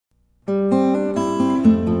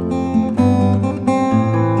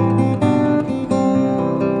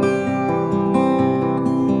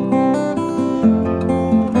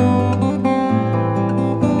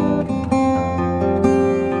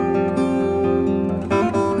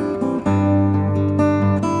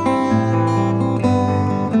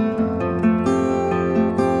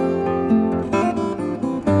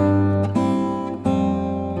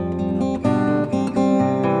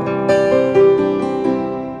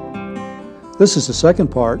This is the second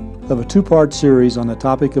part of a two-part series on the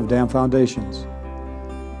topic of dam foundations.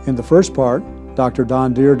 In the first part, Dr.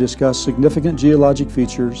 Don Deere discussed significant geologic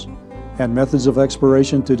features and methods of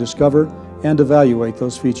exploration to discover and evaluate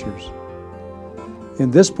those features.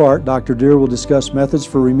 In this part, Dr. Deere will discuss methods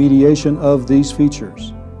for remediation of these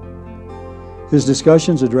features. His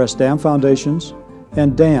discussions address dam foundations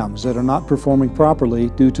and dams that are not performing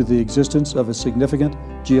properly due to the existence of a significant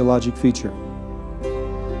geologic feature.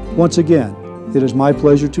 Once again, it is my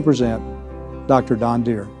pleasure to present Dr. Don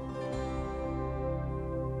Deere.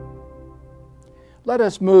 Let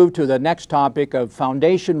us move to the next topic of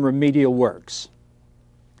foundation remedial works.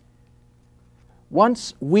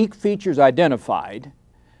 Once weak features identified,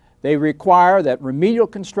 they require that remedial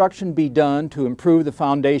construction be done to improve the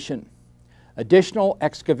foundation. Additional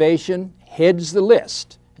excavation heads the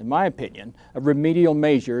list, in my opinion, of remedial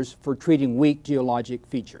measures for treating weak geologic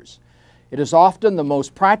features. It is often the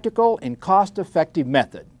most practical and cost-effective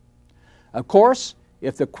method. Of course,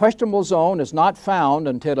 if the questionable zone is not found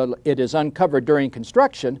until it is uncovered during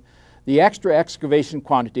construction, the extra excavation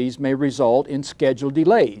quantities may result in schedule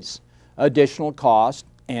delays, additional costs,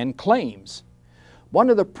 and claims. One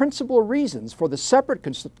of the principal reasons for the separate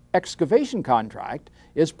excavation contract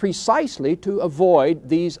is precisely to avoid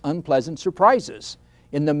these unpleasant surprises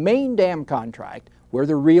in the main dam contract where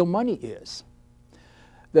the real money is.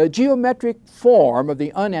 The geometric form of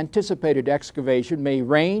the unanticipated excavation may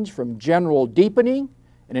range from general deepening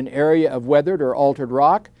in an area of weathered or altered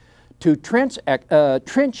rock to trench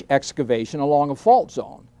excavation along a fault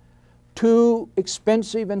zone, to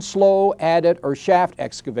expensive and slow adit or shaft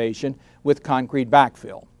excavation with concrete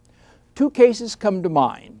backfill. Two cases come to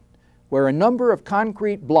mind where a number of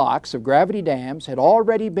concrete blocks of gravity dams had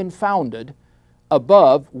already been founded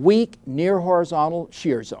above weak near horizontal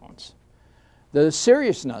shear zones. The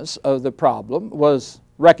seriousness of the problem was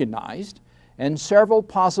recognized and several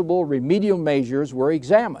possible remedial measures were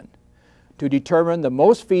examined to determine the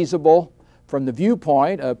most feasible from the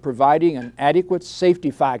viewpoint of providing an adequate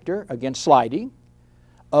safety factor against sliding,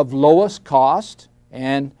 of lowest cost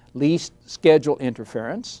and least schedule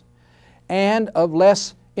interference, and of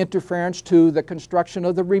less interference to the construction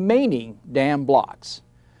of the remaining dam blocks.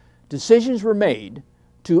 Decisions were made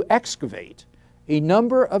to excavate a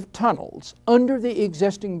number of tunnels under the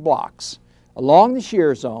existing blocks along the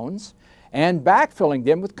shear zones and backfilling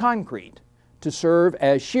them with concrete to serve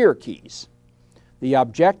as shear keys. The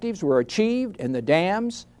objectives were achieved and the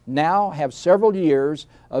dams now have several years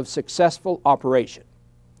of successful operation.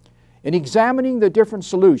 In examining the different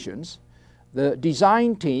solutions, the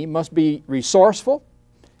design team must be resourceful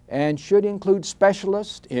and should include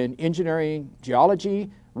specialists in engineering,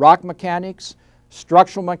 geology, rock mechanics,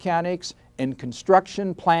 structural mechanics, and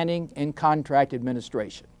construction planning and contract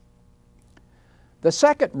administration. The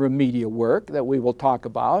second remedial work that we will talk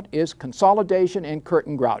about is consolidation and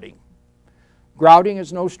curtain grouting. Grouting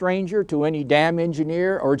is no stranger to any dam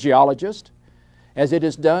engineer or geologist, as it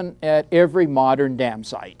is done at every modern dam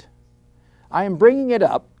site. I am bringing it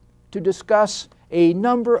up to discuss a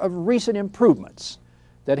number of recent improvements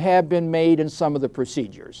that have been made in some of the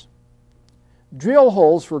procedures. Drill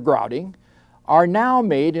holes for grouting are now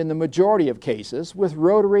made in the majority of cases with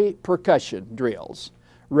rotary percussion drills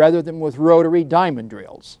rather than with rotary diamond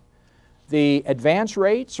drills. The advance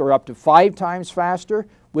rates are up to 5 times faster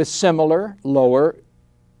with similar lower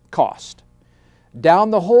cost.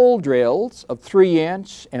 Down the hole drills of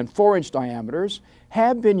 3-inch and 4-inch diameters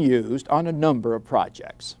have been used on a number of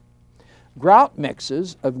projects. Grout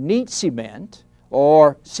mixes of neat cement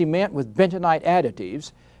or cement with bentonite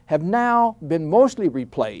additives have now been mostly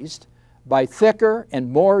replaced by thicker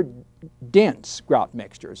and more dense grout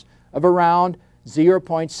mixtures of around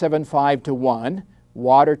 0.75 to 1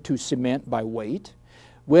 water to cement by weight,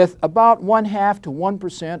 with about 1/2 to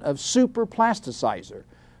 1% of super plasticizer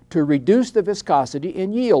to reduce the viscosity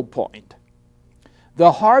and yield point.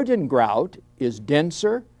 The hardened grout is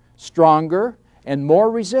denser, stronger, and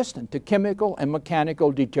more resistant to chemical and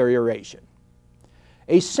mechanical deterioration.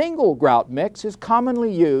 A single grout mix is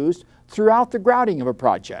commonly used throughout the grouting of a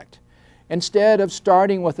project, instead of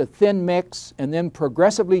starting with a thin mix and then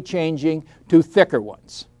progressively changing to thicker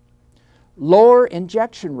ones. Lower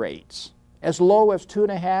injection rates, as low as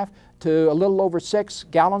 2.5 to a little over 6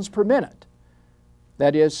 gallons per minute,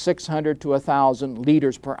 that is 600 to 1,000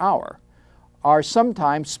 liters per hour, are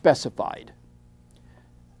sometimes specified.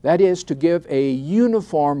 That is to give a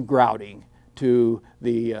uniform grouting to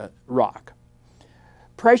the rock.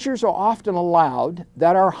 Pressures are often allowed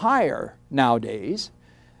that are higher nowadays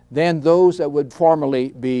than those that would formerly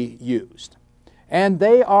be used. And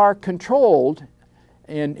they are controlled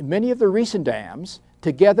in many of the recent dams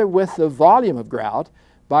together with the volume of grout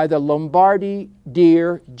by the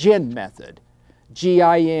Lombardi-Deere GIN method,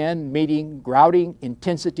 GIN meaning grouting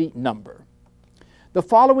intensity number. The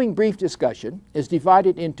following brief discussion is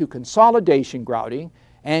divided into consolidation grouting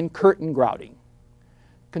and curtain grouting.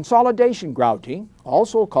 Consolidation grouting,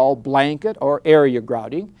 also called blanket or area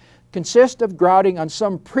grouting, consists of grouting on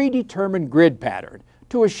some predetermined grid pattern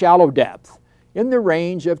to a shallow depth in the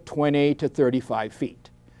range of 20 to 35 feet.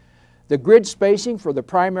 The grid spacing for the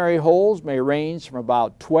primary holes may range from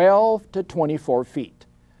about 12 to 24 feet.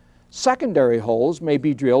 Secondary holes may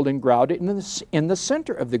be drilled and grouted in the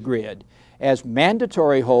center of the grid as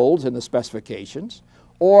mandatory holes in the specifications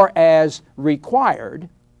or as required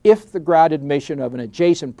if the grout admission of an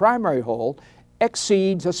adjacent primary hole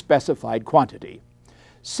exceeds a specified quantity.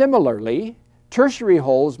 Similarly, tertiary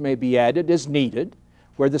holes may be added as needed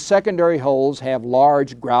where the secondary holes have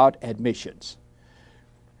large grout admissions.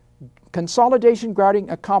 Consolidation grouting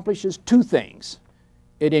accomplishes two things.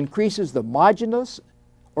 It increases the homogeneous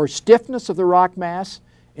or stiffness of the rock mass,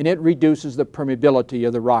 and it reduces the permeability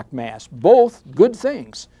of the rock mass, both good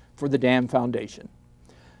things for the dam foundation.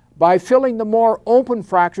 By filling the more open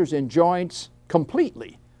fractures and joints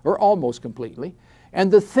completely, or almost completely,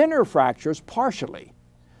 and the thinner fractures partially,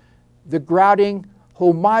 the grouting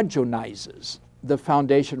homogenizes the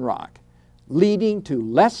foundation rock, leading to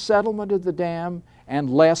less settlement of the dam and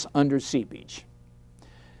less underseepage.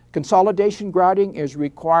 Consolidation grouting is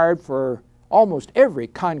required for almost every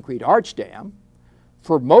concrete arch dam,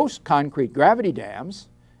 for most concrete gravity dams,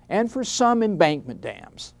 and for some embankment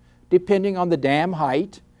dams, depending on the dam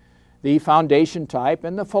height, the foundation type,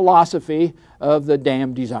 and the philosophy of the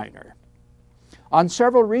dam designer. On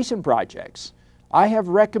several recent projects, I have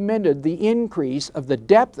recommended the increase of the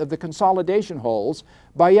depth of the consolidation holes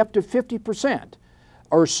by up to 50%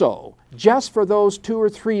 or so, just for those 2 or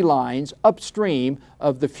 3 lines upstream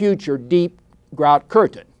of the future deep grout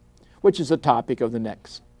curtain, which is the topic of the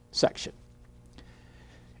next section.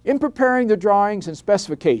 In preparing the drawings and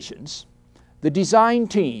specifications, the design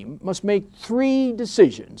team must make 3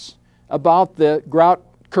 decisions about the grout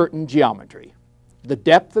curtain geometry: the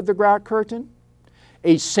depth of the grout curtain,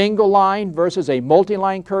 a single line versus a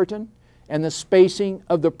multi-line curtain, and the spacing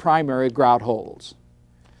of the primary grout holes.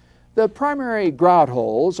 The primary grout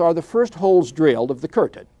holes are the first holes drilled of the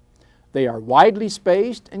curtain. They are widely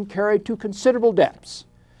spaced and carried to considerable depths.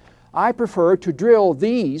 I prefer to drill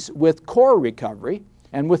these with core recovery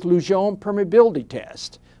and with Lujon permeability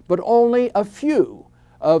test, but only a few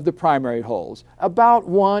of the primary holes, about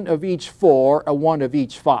 1 of each 4 or 1 of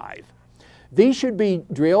each 5. These should be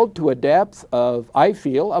drilled to a depth of, I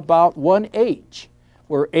feel, about 1 H,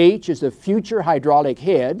 where H is the future hydraulic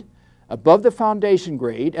head above the foundation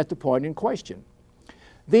grade at the point in question.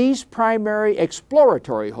 These primary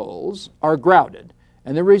exploratory holes are grouted,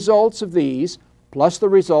 and the results of these, plus the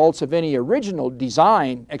results of any original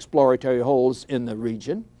design exploratory holes in the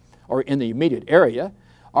region or in the immediate area,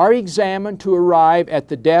 are examined to arrive at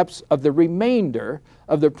the depths of the remainder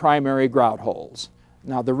of the primary grout holes.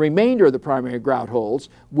 Now, the remainder of the primary grout holes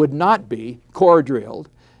would not be core drilled,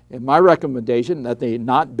 and my recommendation that they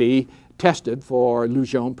not be tested for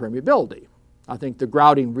Lujon permeability. I think the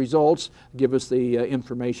grouting results give us the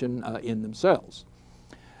information in themselves.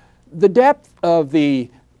 The depth of the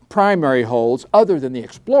primary holes, other than the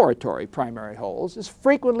exploratory primary holes, is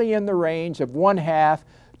frequently in the range of 1/2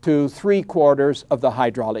 to 3/4 of the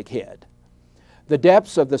hydraulic head. The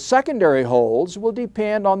depths of the secondary holes will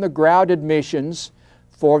depend on the grout admissions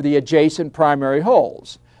for the adjacent primary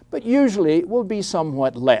holes, but usually will be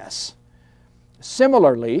somewhat less.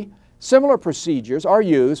 Similarly, similar procedures are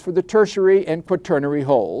used for the tertiary and quaternary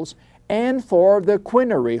holes and for the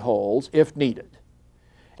quinary holes if needed.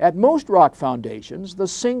 At most rock foundations, the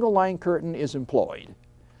single line curtain is employed.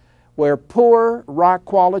 Where poor rock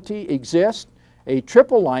quality exists, a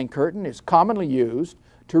triple line curtain is commonly used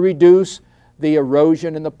to reduce the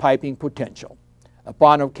erosion and the piping potential.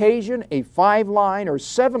 Upon occasion, a 5-line or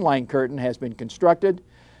 7-line curtain has been constructed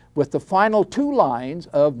with the final 2 lines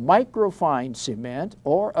of microfine cement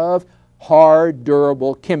or of hard,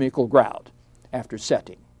 durable chemical grout after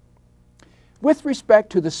setting. With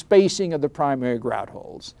respect to the spacing of the primary grout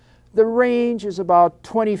holes, the range is about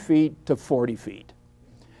 20 feet to 40 feet.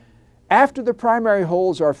 After the primary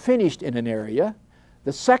holes are finished in an area,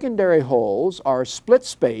 the secondary holes are split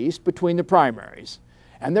spaced between the primaries,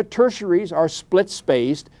 and the tertiaries are split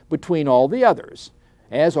spaced between all the others,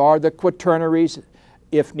 as are the quaternaries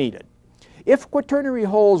if needed. If quaternary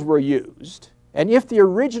holes were used, and if the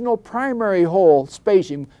original primary hole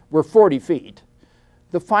spacing were 40 feet,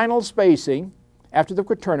 the final spacing after the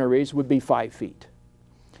quaternaries would be 5 feet.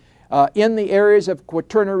 In the areas of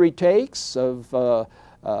quaternary takes or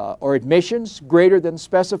admissions greater than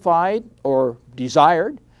specified or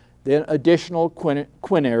desired, then additional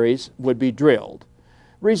quinaries would be drilled,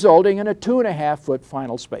 resulting in a 2.5-foot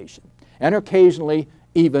final spacing, and occasionally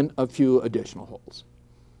even a few additional holes.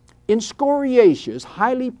 In scoriaceous,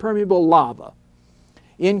 highly permeable lava,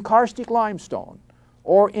 in karstic limestone,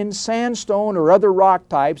 or in sandstone or other rock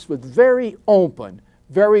types with very open,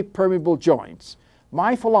 very permeable joints,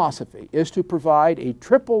 my philosophy is to provide a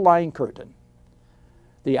triple line curtain.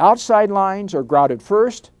 The outside lines are grouted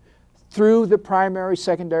first through the primaries,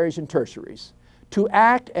 secondaries, and tertiaries to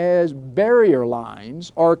act as barrier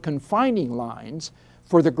lines or confining lines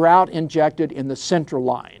for the grout injected in the central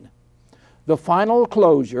line. The final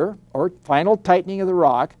closure or final tightening of the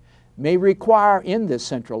rock may require in this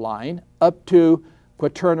central line up to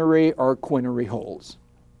quaternary or quinary holes.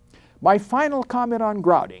 My final comment on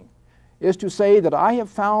grouting is to say that I have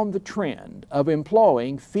found the trend of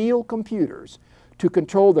employing field computers to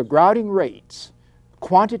control the grouting rates,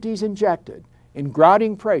 quantities injected, and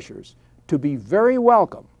grouting pressures to be very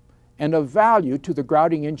welcome and of value to the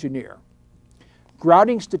grouting engineer.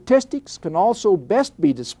 Grouting statistics can also best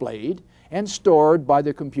be displayed and stored by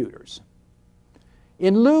the computers.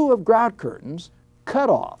 In lieu of grout curtains,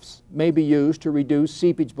 cutoffs may be used to reduce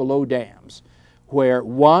seepage below dams, where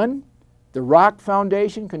 1, the rock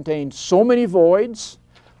foundation contains so many voids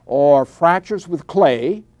or fractures with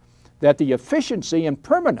clay that the efficiency and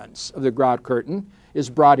permanence of the grout curtain is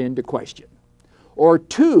brought into question. Or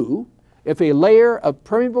 2, if a layer of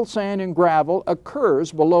permeable sand and gravel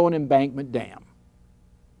occurs below an embankment dam.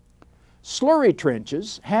 Slurry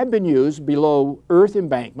trenches have been used below earth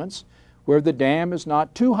embankments where the dam is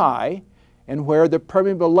not too high and where the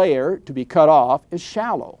permeable layer to be cut off is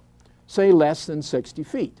shallow, say less than 60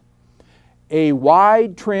 feet. A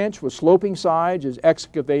wide trench with sloping sides is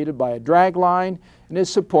excavated by a drag line and is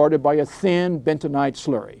supported by a thin bentonite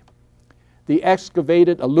slurry. The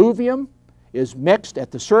excavated alluvium is mixed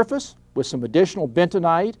at the surface with some additional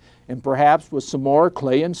bentonite and perhaps with some more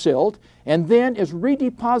clay and silt, and then is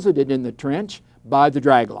redeposited in the trench by the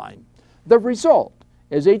drag line. The result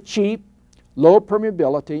is a cheap, low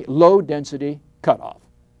permeability, low density cutoff.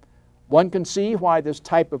 One can see why this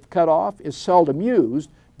type of cutoff is seldom used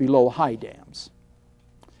below high dams.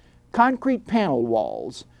 Concrete panel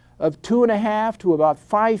walls of 2.5 to about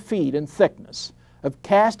 5 feet in thickness of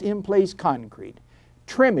cast-in-place concrete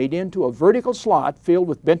trimmed into a vertical slot filled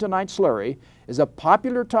with bentonite slurry is a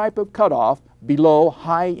popular type of cutoff below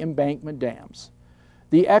high embankment dams.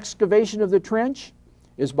 The excavation of the trench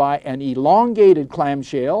is by an elongated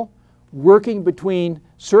clamshell working between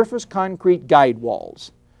surface concrete guide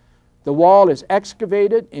walls. The wall is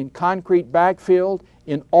excavated in concrete backfilled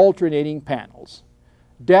in alternating panels.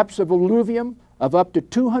 Depths of alluvium of up to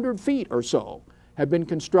 200 feet or so have been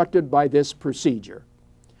constructed by this procedure.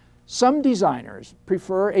 Some designers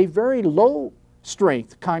prefer a very low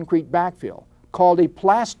strength concrete backfill called a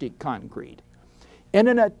plastic concrete in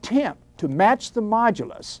an attempt to match the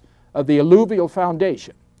modulus of the alluvial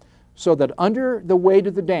foundation so that under the weight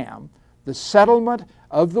of the dam, the settlement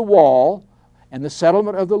of the wall and the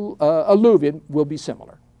settlement of the alluvium will be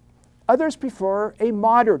similar. Others prefer a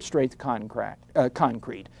moderate strength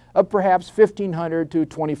concrete of perhaps 1,500 to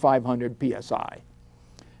 2,500 psi.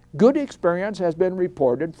 Good experience has been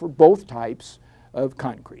reported for both types of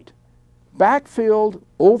concrete. Backfilled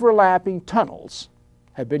overlapping tunnels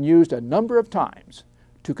have been used a number of times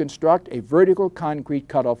to construct a vertical concrete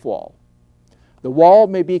cutoff wall. The wall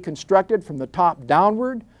may be constructed from the top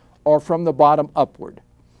downward or from the bottom upward.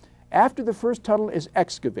 After the first tunnel is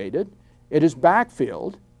excavated, it is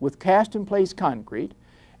backfilled with cast-in-place concrete,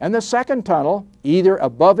 and the second tunnel, either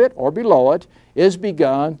above it or below it, is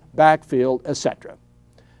begun, backfilled, etc.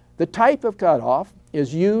 The type of cutoff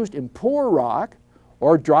is used in poor rock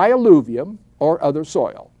or dry alluvium or other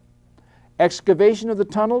soil. Excavation of the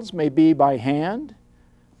tunnels may be by hand,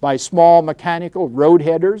 by small mechanical road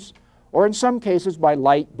headers, or in some cases by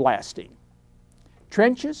light blasting.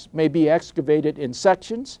 Trenches may be excavated in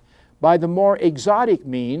sections by the more exotic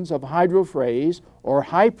means of hydrophrase or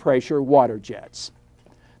high-pressure water jets.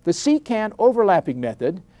 The secant overlapping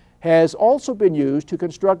method has also been used to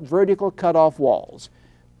construct vertical cutoff walls.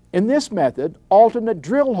 In this method, alternate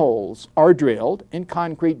drill holes are drilled in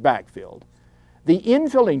concrete backfilled. The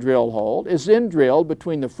infilling drill hole is then drilled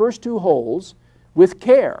between the first two holes with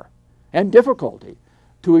care and difficulty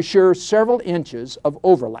to assure several inches of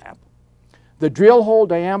overlap. The drill hole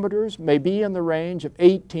diameters may be in the range of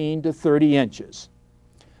 18 to 30 inches.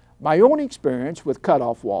 My own experience with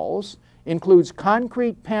cutoff walls includes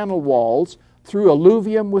concrete panel walls through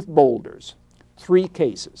alluvium with boulders. 3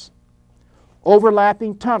 cases.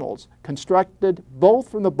 Overlapping tunnels constructed both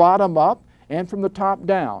from the bottom up and from the top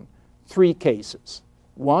down. 3 cases.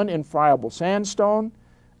 One in friable sandstone,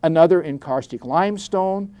 another in karstic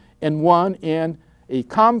limestone, and one in a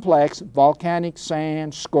complex volcanic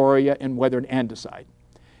sand, scoria, and weathered andesite.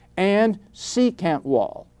 And secant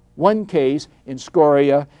wall, 1 case in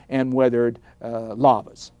scoria and weathered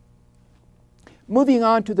lavas. Moving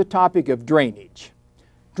on to the topic of drainage.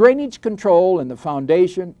 Drainage control in the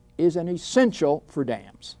foundation is an essential for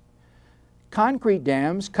dams. Concrete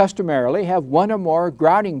dams customarily have 1 or more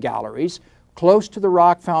grouting galleries close to the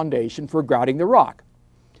rock foundation for grouting the rock.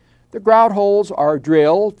 The grout holes are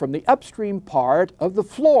drilled from the upstream part of the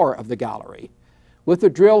floor of the gallery, with the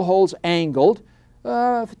drill holes angled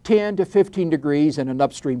 10 to 15 degrees in an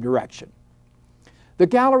upstream direction. The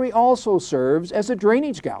gallery also serves as a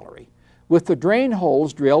drainage gallery, with the drain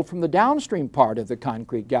holes drilled from the downstream part of the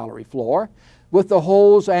concrete gallery floor, with the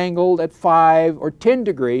holes angled at 5 or 10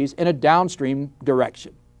 degrees in a downstream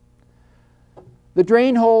direction. The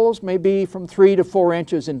drain holes may be from 3 to 4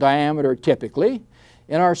 inches in diameter typically,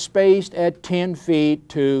 and are spaced at 10 feet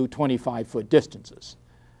to 25-foot distances.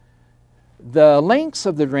 The lengths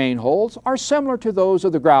of the drain holes are similar to those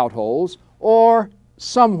of the grout holes, or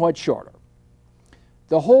somewhat shorter.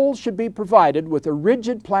 The holes should be provided with a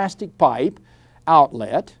rigid plastic pipe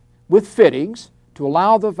outlet with fittings to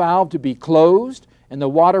allow the valve to be closed and the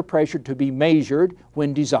water pressure to be measured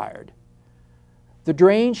when desired. The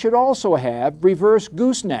drain should also have reverse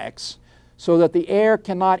goosenecks so that the air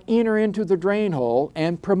cannot enter into the drain hole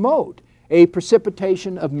and promote a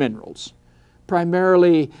precipitation of minerals,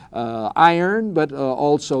 primarily iron, but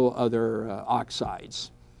also other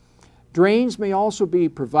oxides. Drains may also be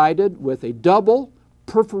provided with a double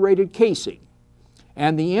perforated casing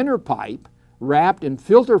and the inner pipe wrapped in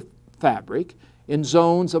filter fabric in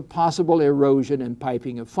zones of possible erosion and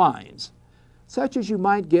piping of fines, such as you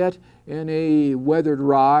might get in a weathered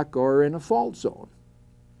rock or in a fault zone.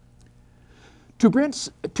 To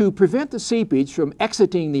prevent the seepage from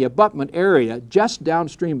exiting the abutment area just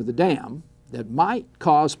downstream of the dam that might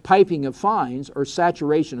cause piping of fines or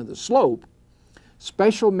saturation of the slope,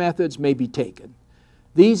 special methods may be taken.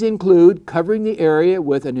 These include covering the area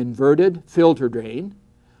with an inverted filter drain,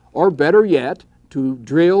 or better yet, to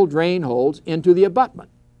drill drain holes into the abutment.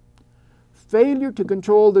 Failure to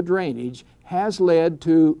control the drainage has led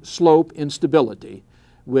to slope instability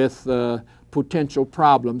with potential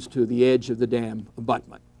problems to the edge of the dam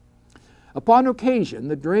abutment. Upon occasion,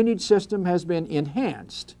 the drainage system has been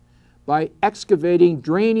enhanced by excavating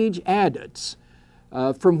drainage adits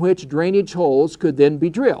from which drainage holes could then be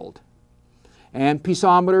drilled, and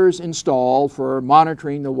piezometers installed for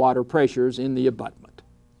monitoring the water pressures in the abutment.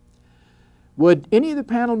 Would any of the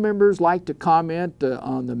panel members like to comment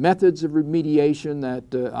on the methods of remediation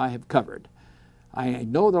that I have covered? I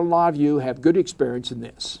know that a lot of you have good experience in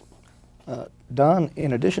this. Don,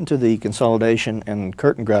 in addition to the consolidation and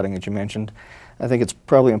curtain grouting that you mentioned, I think it's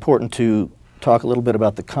probably important to talk a little bit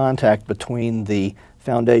about the contact between the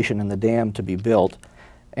foundation and the dam to be built,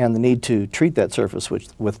 and the need to treat that surface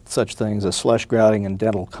with such things as slush grouting and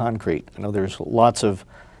dental concrete. I know there's lots of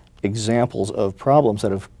examples of problems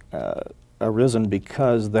that have arisen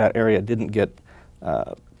because that area didn't get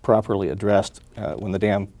properly addressed when the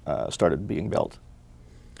dam started being built.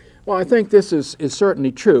 Well, I think this is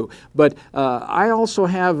certainly true, but I also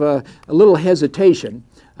have a little hesitation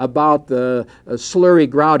about the slurry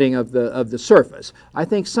grouting of the surface. I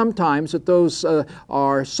think sometimes that those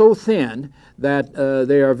are so thin that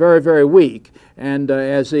they are very, very weak, and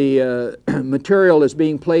as the material is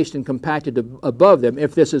being placed and compacted above them,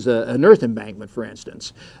 if this is an earth embankment, for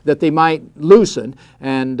instance, that they might loosen.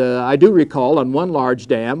 And I do recall on one large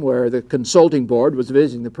dam where the consulting board was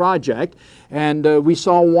visiting the project, and we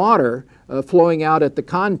saw water flowing out at the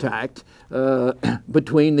contact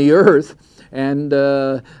between the earth and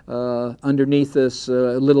underneath this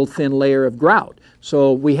little thin layer of grout.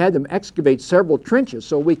 So we had them excavate several trenches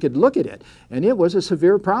so we could look at it, and it was a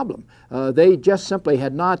severe problem. They just simply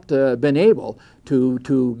had not been able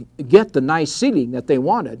to get the nice sealing that they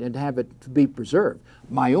wanted and have it be preserved.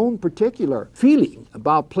 My own particular feeling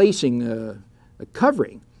about placing a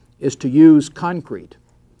covering is to use concrete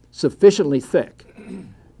sufficiently thick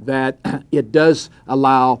that it does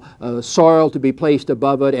allow soil to be placed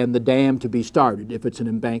above it and the dam to be started if it's an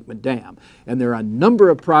embankment dam. And there are a number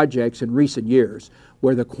of projects in recent years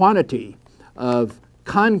where the quantity of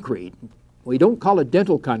concrete, we don't call it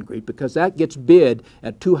dental concrete because that gets bid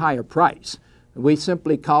at too high a price. We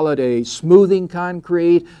simply call it a smoothing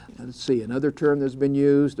concrete, let's see, another term that's been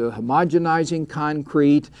used, a homogenizing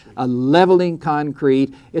concrete, a leveling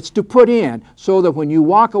concrete. It's to put in so that when you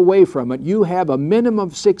walk away from it, you have a minimum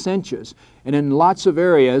of 6 inches, and in lots of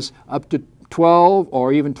areas up to 12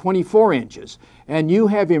 or even 24 inches. And you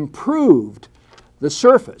have improved the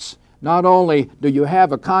surface. Not only do you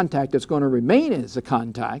have a contact that's going to remain as a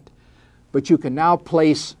contact, but you can now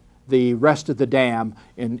place the rest of the dam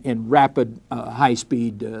in rapid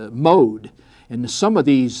high-speed mode. And some of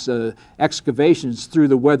these excavations through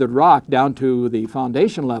the weathered rock down to the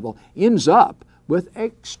foundation level ends up with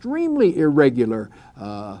extremely irregular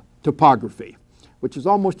topography, which is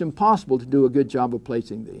almost impossible to do a good job of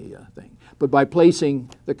placing the thing. But by placing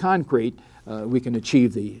the concrete, we can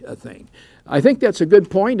achieve the thing. I think that's a good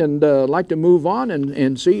point, and I'd like to move on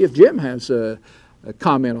and see if Jim has a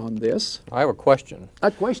comment on this. I have a question.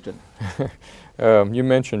 A question. You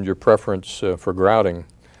mentioned your preference for grouting.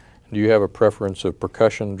 Do you have a preference of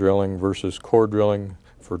percussion drilling versus core drilling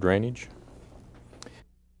for drainage?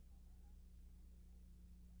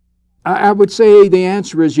 I would say the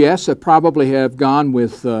answer is yes. I probably have gone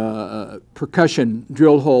with percussion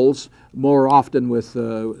drill holes more often with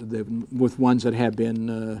ones that have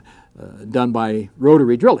been done by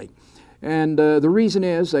rotary drilling. And the reason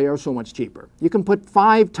is they are so much cheaper. You can put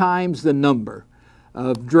 5 times the number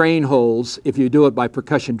of drain holes if you do it by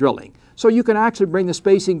percussion drilling. So you can actually bring the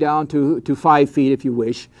spacing down to 5 feet if you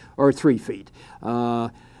wish, or 3 feet.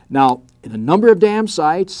 Now, in a number of dam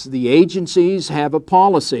sites, the agencies have a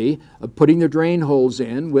policy of putting the drain holes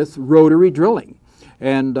in with rotary drilling.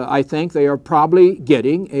 And I think they are probably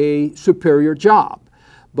getting a superior job.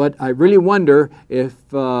 But I really wonder if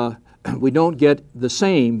we don't get the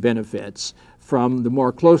same benefits from the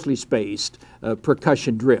more closely spaced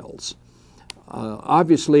percussion drills.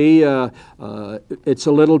 Obviously, it's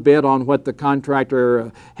a little bit on what the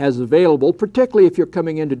contractor has available, particularly if you're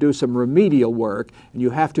coming in to do some remedial work and you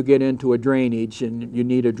have to get into a drainage and you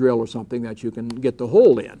need a drill or something that you can get the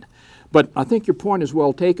hole in. But I think your point is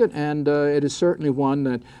well taken, and it is certainly one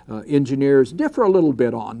that engineers differ a little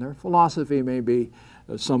bit on. Their philosophy may be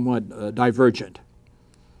somewhat divergent.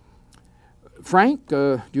 Frank,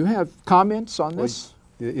 do you have comments on this?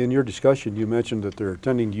 In your discussion, you mentioned that they're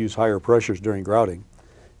tending to use higher pressures during grouting,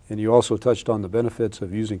 and you also touched on the benefits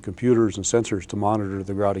of using computers and sensors to monitor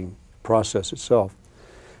the grouting process itself.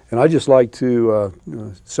 And I'd just like to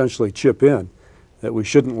essentially chip in that we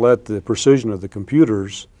shouldn't let the precision of the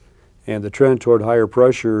computers and the trend toward higher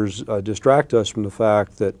pressures distract us from the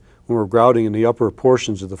fact that when we're grouting in the upper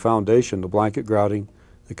portions of the foundation, the blanket grouting,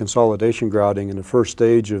 the consolidation grouting, and the first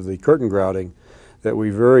stage of the curtain grouting, that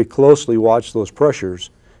we very closely watch those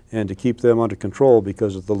pressures and to keep them under control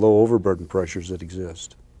because of the low overburden pressures that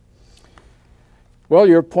exist. Well,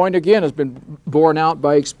 your point again has been borne out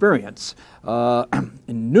by experience. In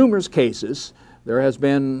numerous cases, there has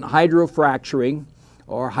been hydrofracturing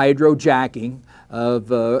or hydrojacking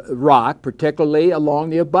of rock, particularly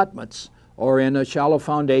along the abutments or in a shallow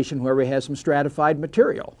foundation where we have some stratified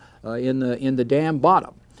material in the dam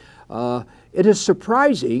bottom. It is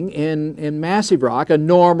surprising in massive rock, a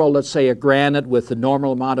normal, let's say a granite with the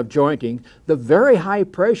normal amount of jointing, the very high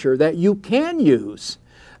pressure that you can use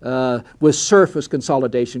with surface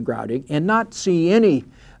consolidation grouting and not see any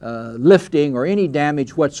lifting or any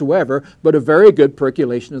damage whatsoever, but a very good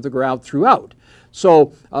percolation of the grout throughout.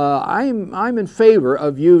 So I'm in favor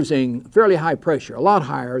of using fairly high pressure, a lot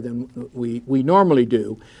higher than we normally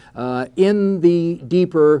do, in the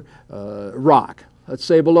deeper rock. Let's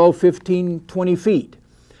say below 15, 20 feet.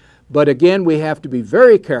 But again, we have to be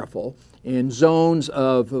very careful in zones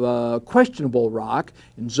of questionable rock,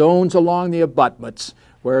 in zones along the abutments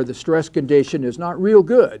where the stress condition is not real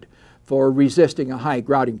good for resisting a high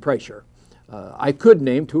grouting pressure. I could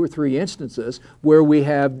name 2 or 3 instances where we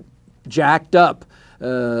have jacked up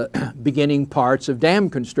beginning parts of dam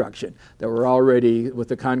construction that were already, with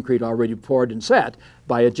the concrete already poured and set,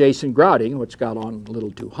 by adjacent grouting, which got on a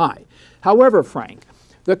little too high. However, Frank,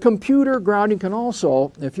 the computer grouting can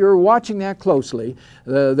also, if you're watching that closely,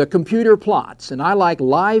 the computer plots, and I like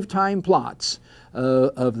live time plots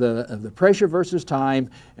of the pressure versus time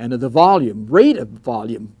and of the volume, rate of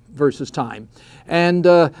volume versus time.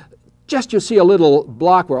 And just you see a little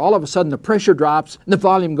block where all of a sudden the pressure drops and the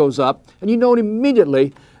volume goes up, and you know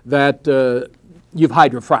immediately that you've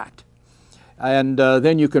hydrofracted. And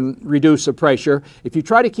then you can reduce the pressure. If you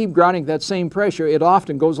try to keep grouting that same pressure, it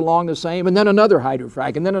often goes along the same, and then another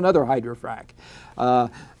hydrofrac, and then another hydrofrac.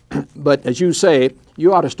 But as you say,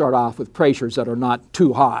 you ought to start off with pressures that are not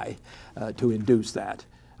too high to induce that.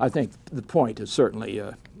 I think the point is certainly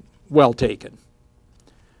well taken.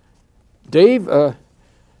 Dave,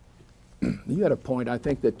 you had a point, I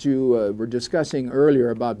think, that you were discussing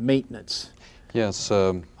earlier about maintenance Yes.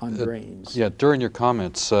 on drains. Yeah, during your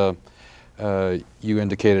comments, you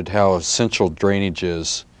indicated how essential drainage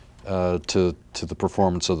is to the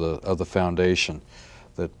performance of the foundation.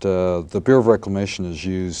 That the Bureau of Reclamation has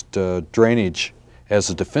used drainage as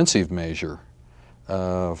a defensive measure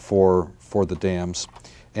for the dams,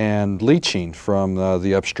 and leaching from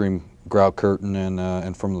the upstream grout curtain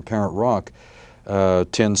and from the parent rock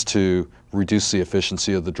tends to reduce the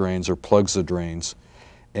efficiency of the drains or plugs the drains.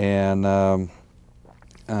 And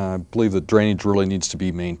I believe that drainage really needs to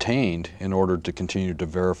be maintained in order to continue to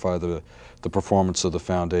verify the performance of the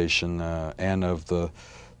foundation and of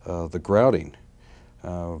the grouting.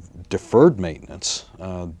 Deferred maintenance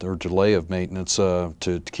or delay of maintenance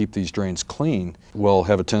to keep these drains clean will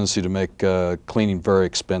have a tendency to make cleaning very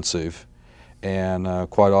expensive, and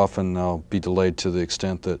quite often they'll be delayed to the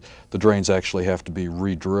extent that the drains actually have to be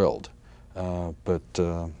re-drilled. But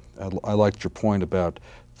I liked your point about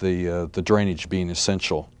the drainage being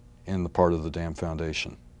essential in the part of the dam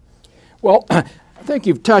foundation. Well, I think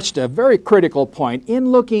you've touched a very critical point.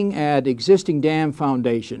 In looking at existing dam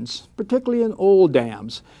foundations, particularly in old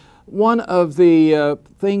dams, one of the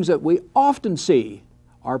things that we often see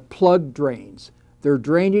are plugged drains. Their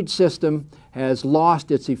drainage system has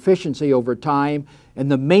lost its efficiency over time,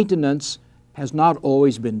 and the maintenance has not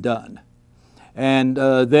always been done. And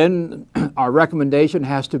then our recommendation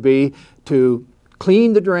has to be to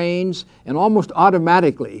clean the drains and almost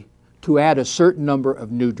automatically to add a certain number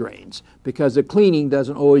of new drains, because the cleaning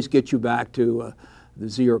doesn't always get you back to the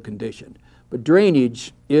zero condition. But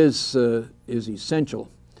drainage is essential,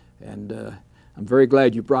 and I'm very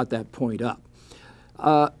glad you brought that point up.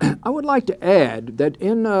 I would like to add that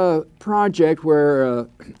in a project where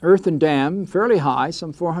earthen dam, fairly high,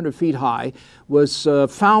 some 400 feet high, was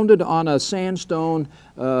founded on a sandstone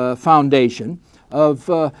foundation of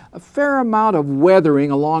a fair amount of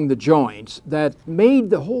weathering along the joints that made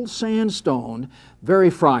the whole sandstone very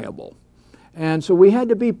friable. And so we had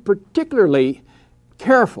to be particularly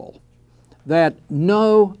careful that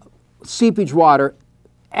no seepage water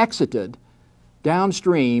exited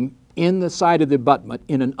downstream in the side of the abutment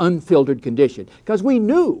in an unfiltered condition, because we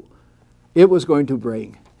knew it was going to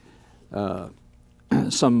bring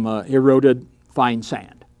some eroded fine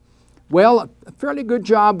sand. Well, a fairly good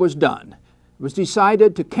job was done. It was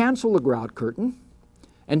decided to cancel the grout curtain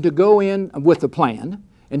and to go in with a plan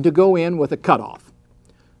and to go in with a cutoff.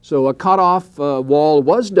 So a cutoff wall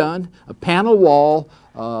was done, a panel wall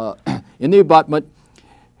in the abutment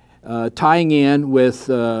tying in with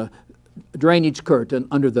drainage curtain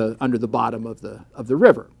under the bottom of the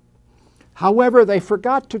river. However, they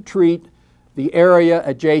forgot to treat the area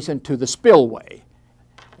adjacent to the spillway,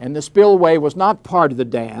 and the spillway was not part of the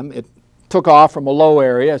dam. It took off from a low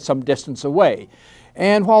area some distance away.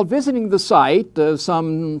 And while visiting the site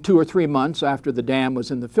some 2 or 3 months after the dam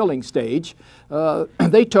was in the filling stage,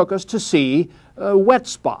 they took us to see a wet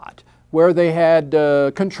spot where they had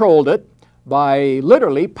controlled it by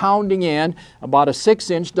literally pounding in about a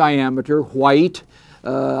 6-inch diameter white,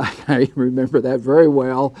 I remember that very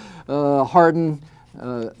well, hardened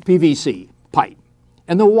PVC pipe.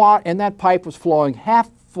 And that pipe was flowing half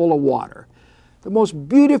full of water. The most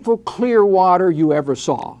beautiful clear water you ever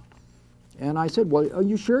saw. And I said, well, are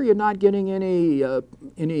you sure you're not getting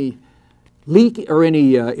any leak or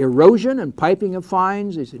any erosion and piping of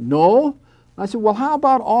fines? He said, no. I said, well, how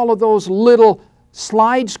about all of those little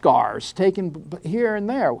slide scars taken here and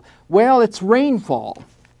there? Well, it's rainfall.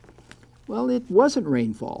 Well, it wasn't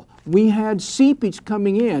rainfall. We had seepage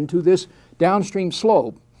coming in to this downstream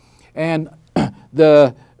slope, and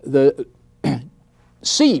the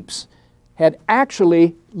seeps had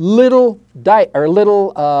actually little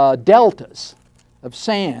deltas of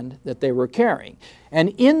sand that they were carrying.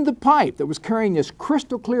 And in the pipe that was carrying this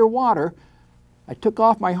crystal clear water, I took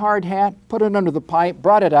off my hard hat, put it under the pipe,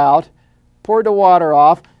 brought it out, poured the water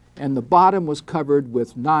off, and the bottom was covered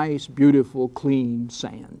with nice, beautiful, clean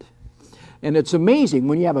sand. And it's amazing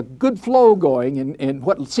when you have a good flow going and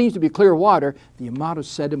what seems to be clear water, the amount of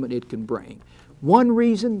sediment it can bring. One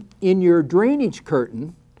reason in your drainage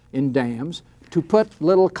curtain in dams to put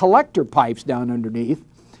little collector pipes down underneath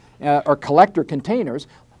or collector containers,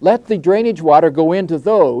 let the drainage water go into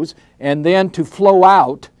those and then to flow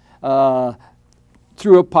out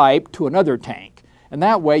through a pipe to another tank. And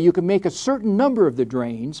that way you can make a certain number of the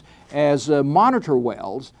drains as monitor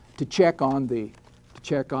wells to check on the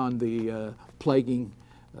plaguing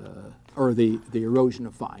or the erosion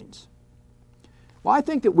of fines. Well, I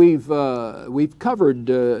think that we've covered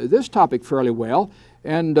this topic fairly well.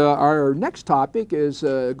 And our next topic is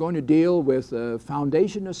going to deal with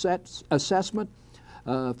foundation assessment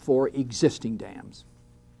for existing dams.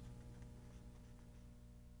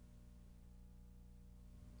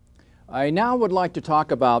 I now would like to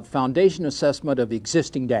talk about foundation assessment of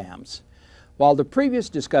existing dams. While the previous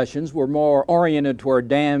discussions were more oriented toward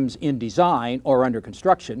dams in design or under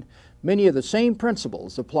construction, many of the same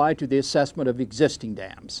principles apply to the assessment of existing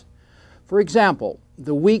dams. For example,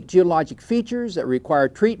 the weak geologic features that require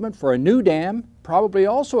treatment for a new dam probably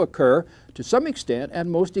also occur to some extent at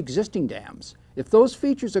most existing dams. If those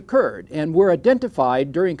features occurred and were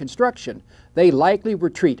identified during construction, they likely were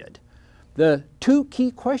treated. The two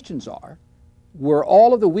key questions are, were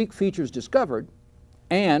all of the weak features discovered,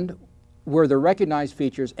 and were the recognized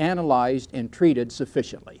features analyzed and treated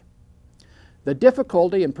sufficiently? The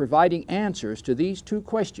difficulty in providing answers to these two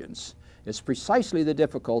questions is precisely the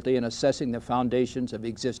difficulty in assessing the foundations of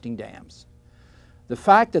existing dams. The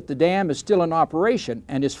fact that the dam is still in operation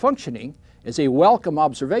and is functioning is a welcome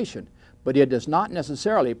observation, but it does not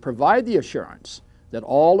necessarily provide the assurance that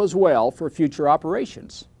all is well for future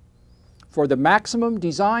operations. For the maximum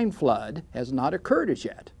design flood has not occurred as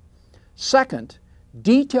yet. Second,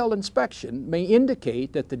 detailed inspection may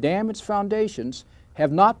indicate that the dam and its foundations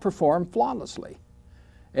have not performed flawlessly,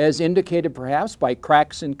 as indicated perhaps by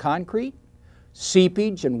cracks in concrete,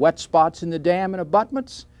 seepage and wet spots in the dam and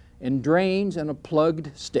abutments, and drains in a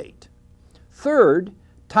plugged state. Third,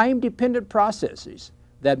 time-dependent processes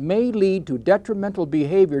that may lead to detrimental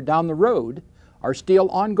behavior down the road are still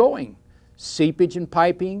ongoing. Seepage and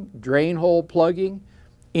piping, drain hole plugging,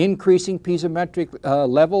 increasing piezometric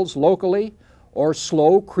levels locally, or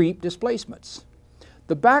slow creep displacements.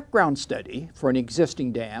 The background study for an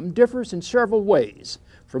existing dam differs in several ways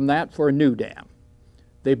from that for a new dam.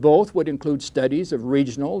 They both would include studies of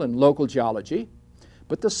regional and local geology,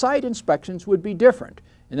 but the site inspections would be different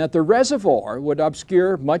in that the reservoir would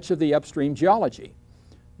obscure much of the upstream geology.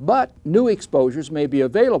 But new exposures may be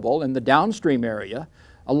available in the downstream area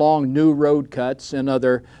along new road cuts and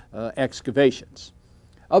other excavations.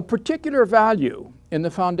 Of particular value in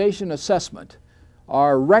the foundation assessment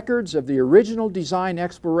are records of the original design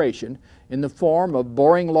exploration in the form of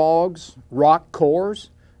boring logs, rock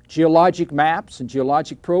cores, geologic maps and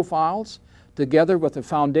geologic profiles, together with a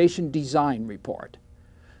foundation design report.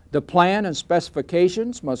 The plan and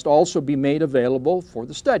specifications must also be made available for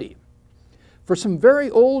the study. For some very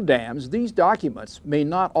old dams, these documents may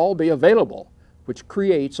not all be available, which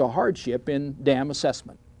creates a hardship in dam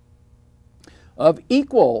assessment. Of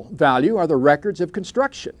equal value are the records of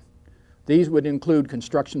construction. These would include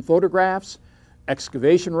construction photographs,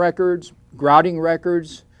 excavation records, grouting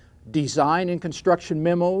records, design and construction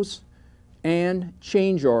memos, and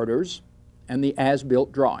change orders, and the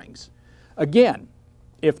as-built drawings. Again,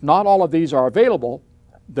 if not all of these are available,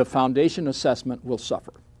 the foundation assessment will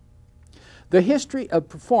suffer. The history of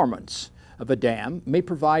performance of a dam may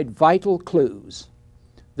provide vital clues.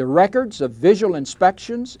 The records of visual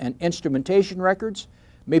inspections and instrumentation records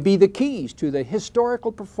may be the keys to the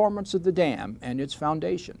historical performance of the dam and its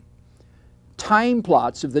foundation. Time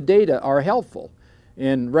plots of the data are helpful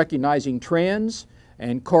in recognizing trends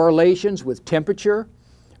and correlations with temperature,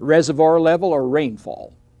 reservoir level, or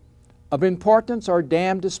rainfall. Of importance are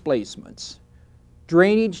dam displacements,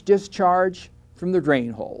 drainage discharge from the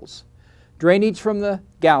drain holes, drainage from the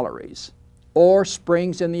galleries, or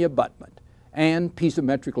springs in the abutment, and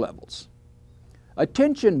piezometric levels.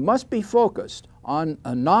 Attention must be focused on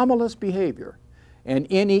anomalous behavior and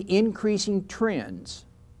any increasing trends.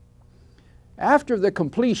 After the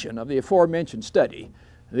completion of the aforementioned study,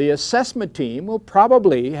 the assessment team will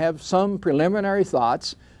probably have some preliminary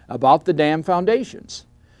thoughts about the dam foundations.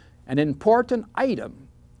 An important item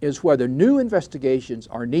is whether new investigations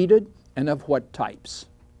are needed and of what types.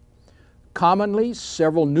 Commonly,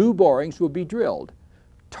 several new borings will be drilled,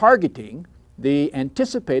 targeting the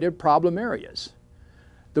anticipated problem areas.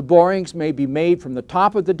 The borings may be made from the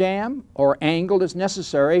top of the dam or angled as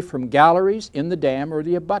necessary from galleries in the dam or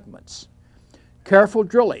the abutments. Careful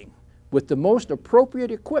drilling with the most appropriate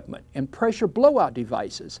equipment and pressure blowout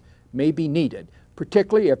devices may be needed,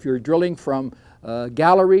 particularly if you're drilling from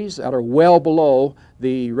galleries that are well below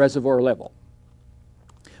the reservoir level.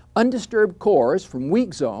 Undisturbed cores from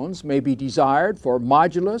weak zones may be desired for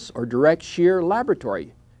modulus or direct shear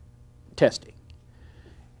laboratory testing.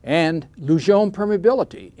 And Lugeon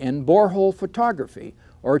permeability in borehole photography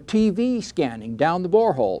or TV scanning down the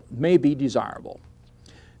borehole may be desirable.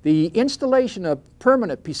 The installation of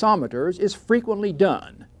permanent piezometers is frequently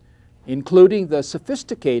done, including the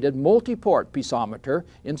sophisticated multi-port piezometer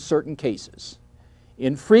in certain cases.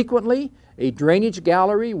 Infrequently, a drainage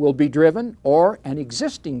gallery will be driven or an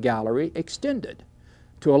existing gallery extended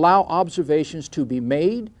to allow observations to be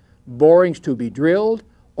made, borings to be drilled,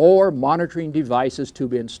 or monitoring devices to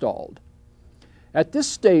be installed. At this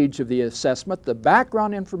stage of the assessment, the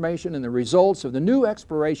background information and the results of the new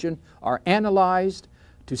exploration are analyzed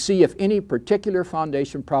to see if any particular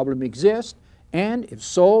foundation problem exists, and if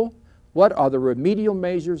so, what are the remedial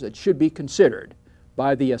measures that should be considered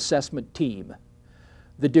by the assessment team.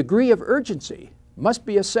 The degree of urgency must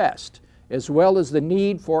be assessed, as well as the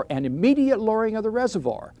need for an immediate lowering of the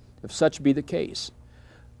reservoir, if such be the case.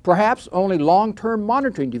 Perhaps only long-term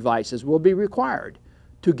monitoring devices will be required,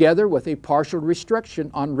 together with a partial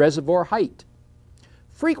restriction on reservoir height.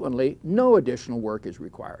 Frequently, no additional work is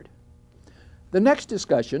required. The next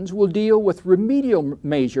discussions will deal with remedial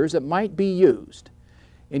measures that might be used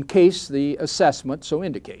in case the assessment so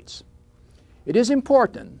indicates. It is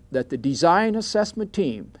important that the design assessment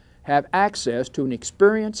team have access to an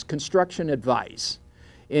experienced construction advice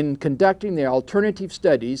in conducting the alternative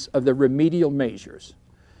studies of the remedial measures.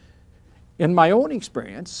 In my own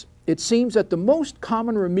experience, it seems that the most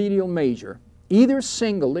common remedial measure, either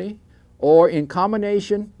singly or in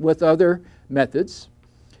combination with other methods,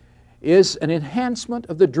 is an enhancement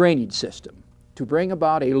of the drainage system to bring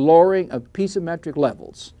about a lowering of piezometric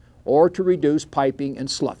levels or to reduce piping and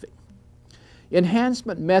sloughing.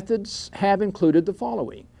 Enhancement methods have included the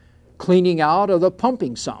following: cleaning out of the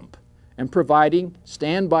pumping sump and providing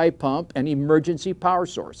standby pump and emergency power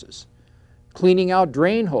sources, cleaning out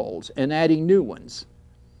drain holes and adding new ones,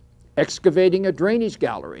 excavating a drainage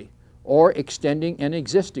gallery or extending an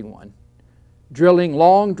existing one, drilling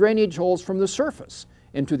long drainage holes from the surface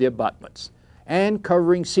into the abutments, and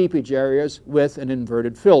covering seepage areas with an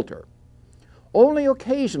inverted filter. Only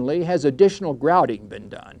occasionally has additional grouting been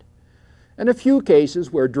done. In a few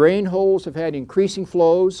cases where drain holes have had increasing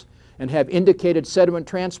flows and have indicated sediment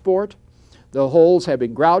transport, the holes have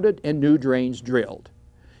been grouted and new drains drilled.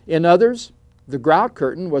 In others, the grout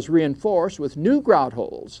curtain was reinforced with new grout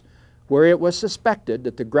holes where it was suspected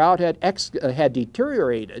that the grout had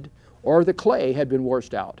deteriorated or the clay had been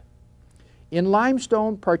washed out. In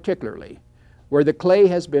limestone particularly, where the clay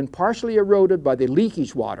has been partially eroded by the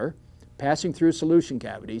leakage water passing through solution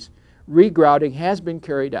cavities, regrouting has been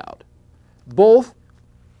carried out, both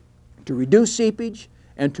to reduce seepage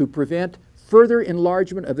and to prevent further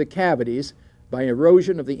enlargement of the cavities by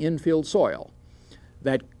erosion of the infield soil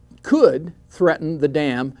that could threaten the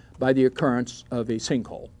dam by the occurrence of a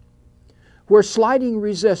sinkhole. Where sliding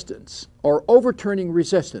resistance or overturning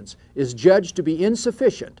resistance is judged to be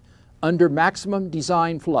insufficient under maximum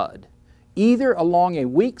design flood, either along a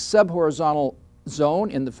weak subhorizontal zone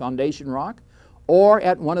in the foundation rock or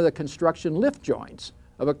at one of the construction lift joints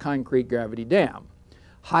of a concrete gravity dam,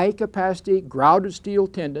 high-capacity grouted steel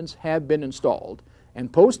tendons have been installed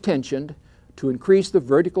and post-tensioned to increase the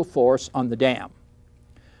vertical force on the dam.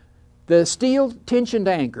 The steel tensioned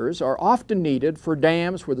anchors are often needed for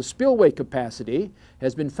dams where the spillway capacity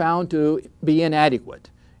has been found to be inadequate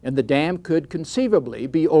and the dam could conceivably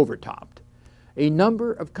be overtopped. A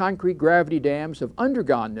number of concrete gravity dams have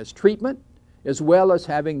undergone this treatment, as well as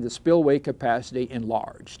having the spillway capacity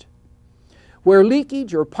enlarged. Where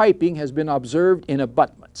leakage or piping has been observed in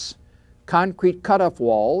abutments, concrete cutoff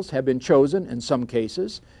walls have been chosen in some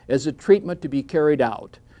cases as a treatment to be carried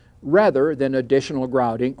out, rather than additional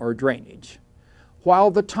grouting or drainage. While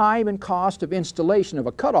the time and cost of installation of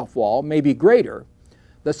a cutoff wall may be greater,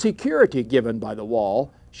 the security given by the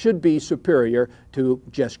wall should be superior to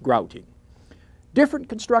just grouting. Different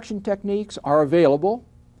construction techniques are available,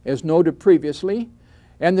 as noted previously,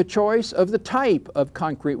 and the choice of the type of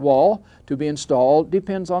concrete wall to be installed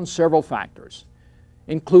depends on several factors,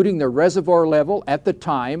 including the reservoir level at the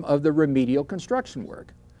time of the remedial construction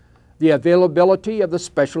work, the availability of the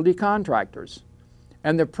specialty contractors,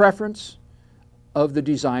 and the preference of the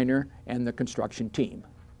designer and the construction team.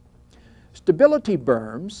 Stability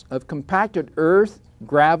berms of compacted earth,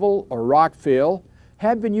 gravel, or rock fill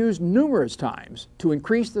have been used numerous times to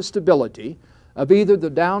increase the stability of either the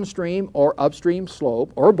downstream or upstream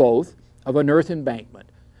slope, or both, of an earth embankment.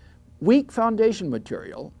 Weak foundation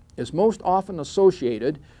material is most often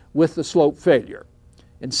associated with the slope failure.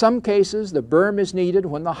 In some cases, the berm is needed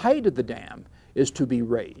when the height of the dam is to be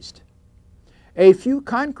raised. A few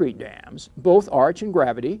concrete dams, both arch and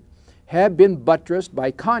gravity, have been buttressed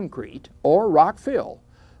by concrete or rock fill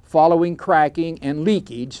following cracking and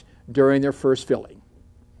leakage during their first filling.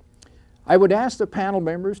 I would ask the panel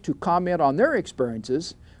members to comment on their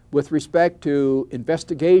experiences with respect to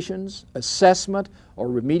investigations, assessment, or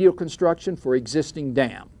remedial construction for existing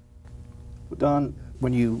dam. Don,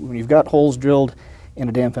 when you've got holes drilled in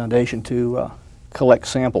a dam foundation to collect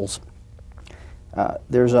samples,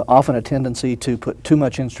 there's often a tendency to put too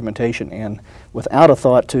much instrumentation in without a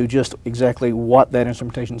thought to just exactly what that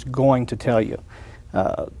instrumentation is going to tell you.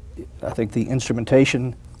 I think the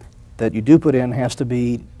instrumentation that you do put in has to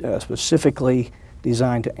be specifically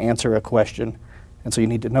designed to answer a question, and so you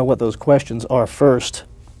need to know what those questions are first,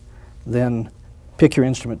 then pick your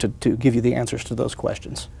instrument to give you the answers to those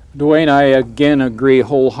questions. Dwayne, I again agree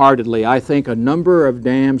wholeheartedly. I think a number of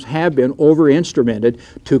dams have been over-instrumented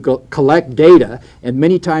to collect data, and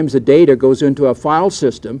many times the data goes into a file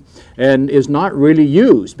system and is not really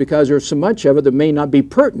used because there's so much of it that may not be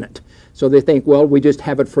pertinent. So they think, well, we just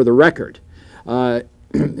have it for the record.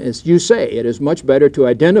 As you say, it is much better to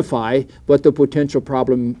identify what the potential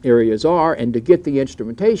problem areas are and to get the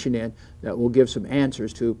instrumentation in that will give some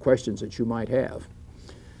answers to questions that you might have.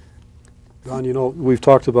 Don, you know, we've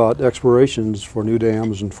talked about explorations for new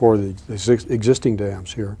dams and for the existing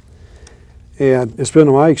dams here. And it's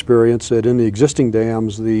been my experience that in the existing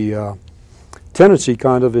dams, the tendency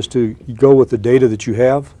kind of is to go with the data that you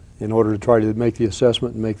have in order to try to make the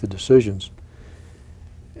assessment and make the decisions.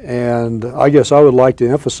 And I guess I would like to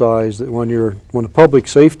emphasize that when the public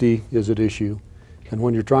safety is at issue and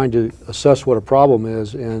when you're trying to assess what a problem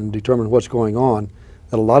is and determine what's going on,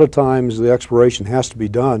 that a lot of times the exploration has to be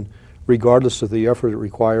done regardless of the effort it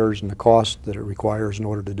requires and the cost that it requires in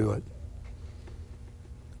order to do it.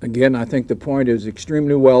 Again, I think the point is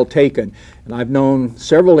extremely well taken, and I've known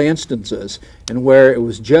several instances in where it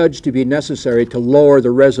was judged to be necessary to lower the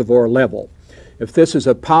reservoir level. If this is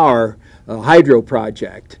a hydro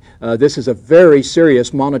project, this is a very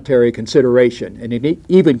serious monetary consideration, and it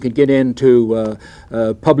even could get into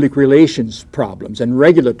public relations problems and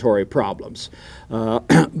regulatory problems.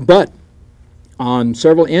 But on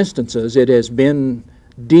several instances, it has been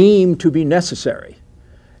deemed to be necessary,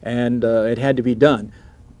 and it had to be done.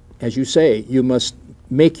 As you say, you must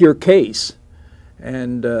make your case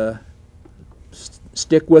and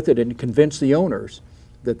stick with it and convince the owners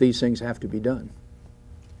that these things have to be done.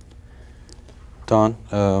 Don,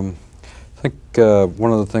 I think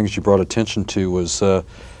one of the things you brought attention to was the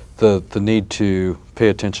need to pay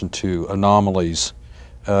attention to anomalies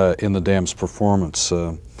in the dam's performance.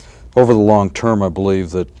 Over the long term, I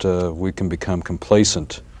believe that we can become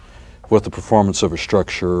complacent with the performance of a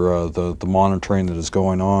structure, the monitoring that is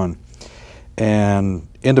going on. And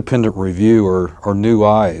independent review or new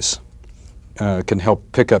eyes can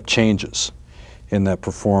help pick up changes in that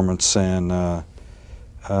performance and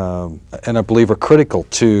I believe are critical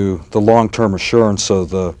to the long-term assurance of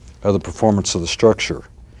the performance of the structure.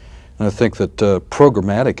 And I think that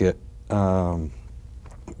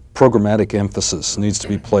programmatic emphasis needs to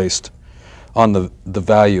be placed on the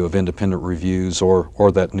value of independent reviews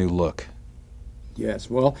or that new look. Yes,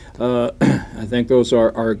 well, I think those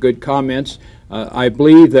are good comments. I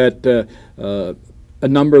believe that a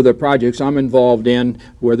number of the projects I'm involved in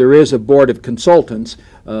where there is a board of consultants,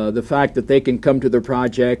 the fact that they can come to the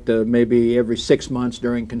project maybe every 6 months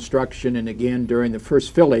during construction and again during the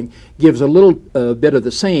first filling gives a little bit of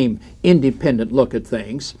the same independent look at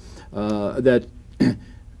things that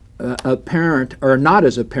apparent or not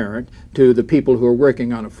as apparent to the people who are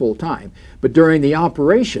working on it full time. But during the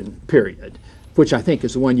operation period, which I think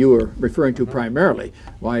is the one you were referring to primarily,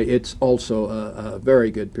 why it's also a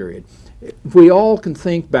very good period. If we all can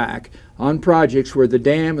think back on projects where the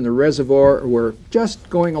dam and the reservoir were just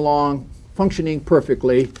going along, functioning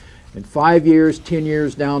perfectly, and 5 years, 10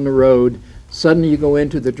 years down the road, suddenly you go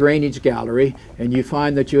into the drainage gallery and you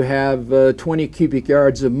find that you have 20 cubic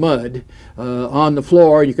yards of mud on the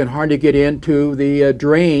floor. You can hardly get into the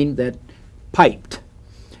drain that piped.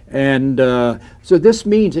 And so this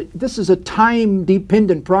means that this is a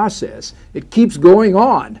time-dependent process. It keeps going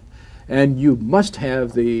on. And you must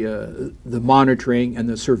have the monitoring and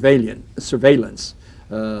the surveillance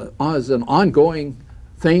as an ongoing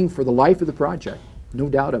thing for the life of the project. No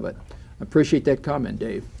doubt of it. I appreciate that comment,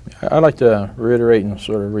 Dave. I'd like to reiterate and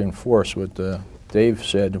sort of reinforce what Dave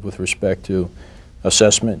said with respect to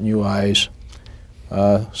assessment, new eyes.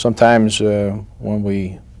 Sometimes when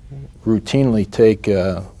we routinely take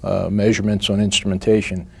measurements on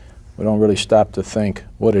instrumentation, we don't really stop to think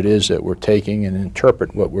what it is that we're taking and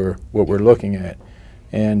interpret what we're looking at.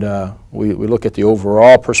 And we look at the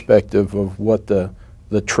overall perspective of what the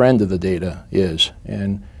trend of the data is.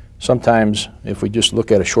 And sometimes if we just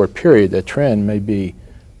look at a short period, that trend may be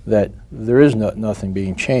that there is nothing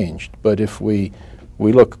being changed. But if we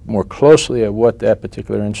look more closely at what that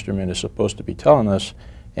particular instrument is supposed to be telling us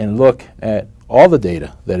and look at all the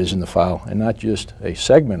data that is in the file and not just a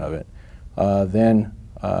segment of it, then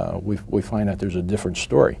we find that there's a different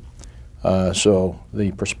story. So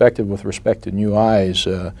the perspective with respect to new eyes,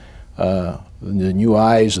 the new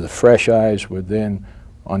eyes, the fresh eyes would then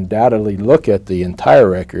undoubtedly look at the entire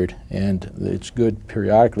record, and it's good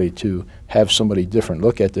periodically to have somebody different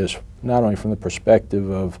look at this, not only from the perspective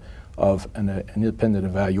of an independent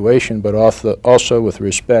evaluation, but also with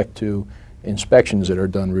respect to inspections that are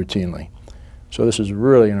done routinely. So this is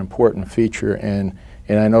really an important feature, and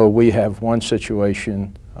I know we have one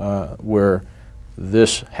situation where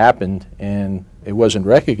this happened and it wasn't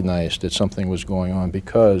recognized that something was going on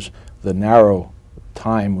because the narrow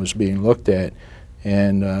time was being looked at,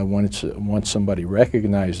 and once somebody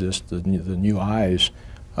recognized this, the new eyes,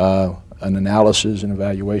 an analysis and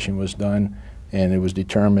evaluation was done, and it was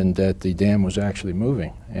determined that the dam was actually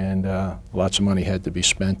moving, and lots of money had to be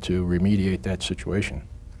spent to remediate that situation.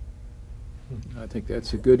 I think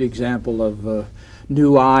that's a good example of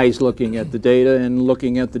new eyes looking at the data and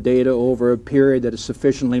looking at the data over a period that is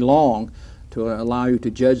sufficiently long to allow you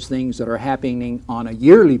to judge things that are happening on a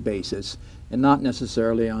yearly basis and not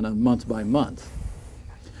necessarily on a month-by-month.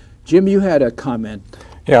 Jim, you had a comment.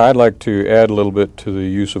 Yeah, I'd like to add a little bit to the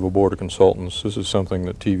use of a board of consultants. This is something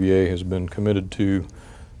that TVA has been committed to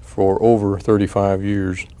for over 35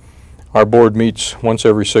 years. Our board meets once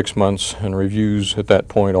every 6 months and reviews at that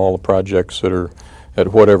point all the projects that are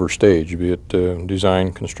at whatever stage, be it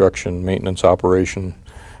design, construction, maintenance, operation,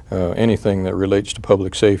 anything that relates to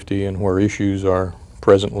public safety and where issues are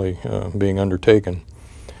presently being undertaken.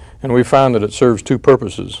 And we found that it serves two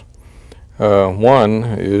purposes. One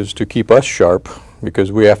is to keep us sharp,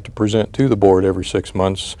 because we have to present to the board every 6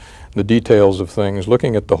 months the details of things,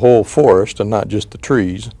 looking at the whole forest and not just the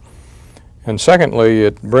trees. And secondly,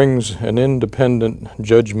 it brings an independent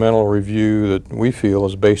judgmental review that we feel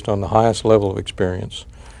is based on the highest level of experience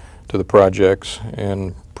to the projects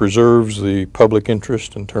and preserves the public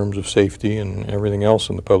interest in terms of safety and everything else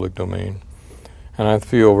in the public domain. And I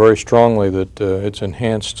feel very strongly that it's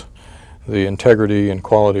enhanced the integrity and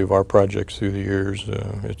quality of our projects through the years.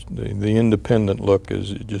 The independent look is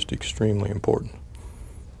just extremely important.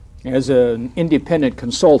 As an independent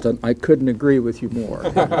consultant, I couldn't agree with you more.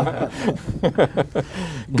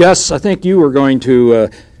 Gus, I think you were going to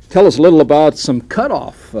tell us a little about some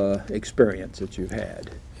cutoff experience that you've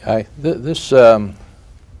had. This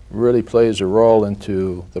really plays a role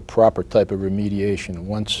into the proper type of remediation.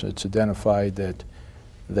 Once it's identified that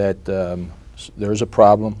there's a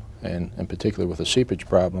problem, and in particular with a seepage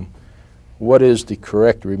problem, what is the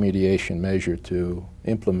correct remediation measure to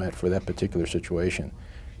implement for that particular situation?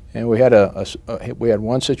 And we had we had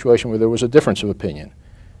one situation where there was a difference of opinion,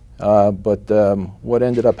 but what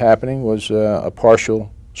ended up happening was a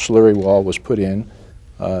partial slurry wall was put in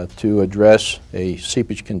to address a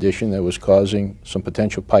seepage condition that was causing some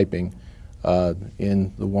potential piping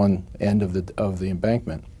in the one end of the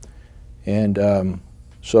embankment. And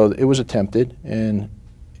so it was attempted, and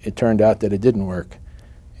it turned out that it didn't work.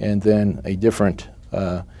 And then a different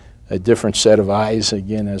set of eyes,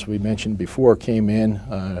 again, as we mentioned before, came in,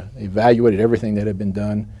 evaluated everything that had been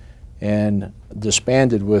done, and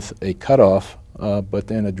disbanded with a cutoff, but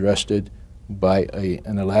then addressed it by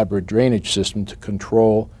an elaborate drainage system to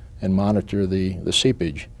control and monitor the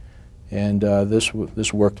seepage. And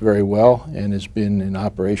this worked very well and has been in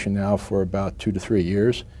operation now for about 2 to 3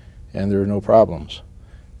 years, and there are no problems.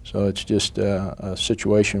 So it's just a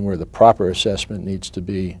situation where the proper assessment needs to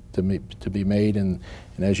be made, and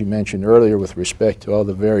as you mentioned earlier, with respect to all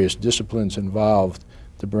the various disciplines involved,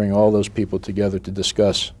 to bring all those people together to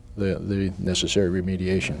discuss the necessary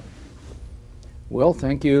remediation. Well,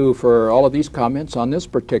 thank you for all of these comments on this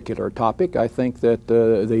particular topic. I think that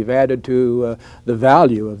they've added to the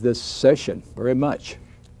value of this session very much.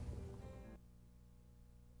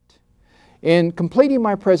 In completing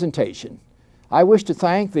my presentation, I wish to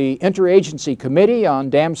thank the Interagency Committee on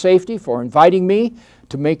Dam Safety for inviting me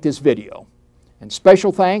to make this video. And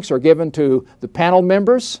special thanks are given to the panel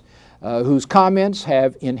members whose comments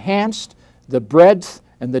have enhanced the breadth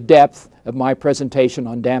and the depth of my presentation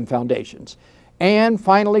on dam foundations. And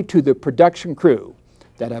finally, to the production crew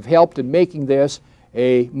that have helped in making this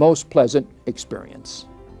a most pleasant experience.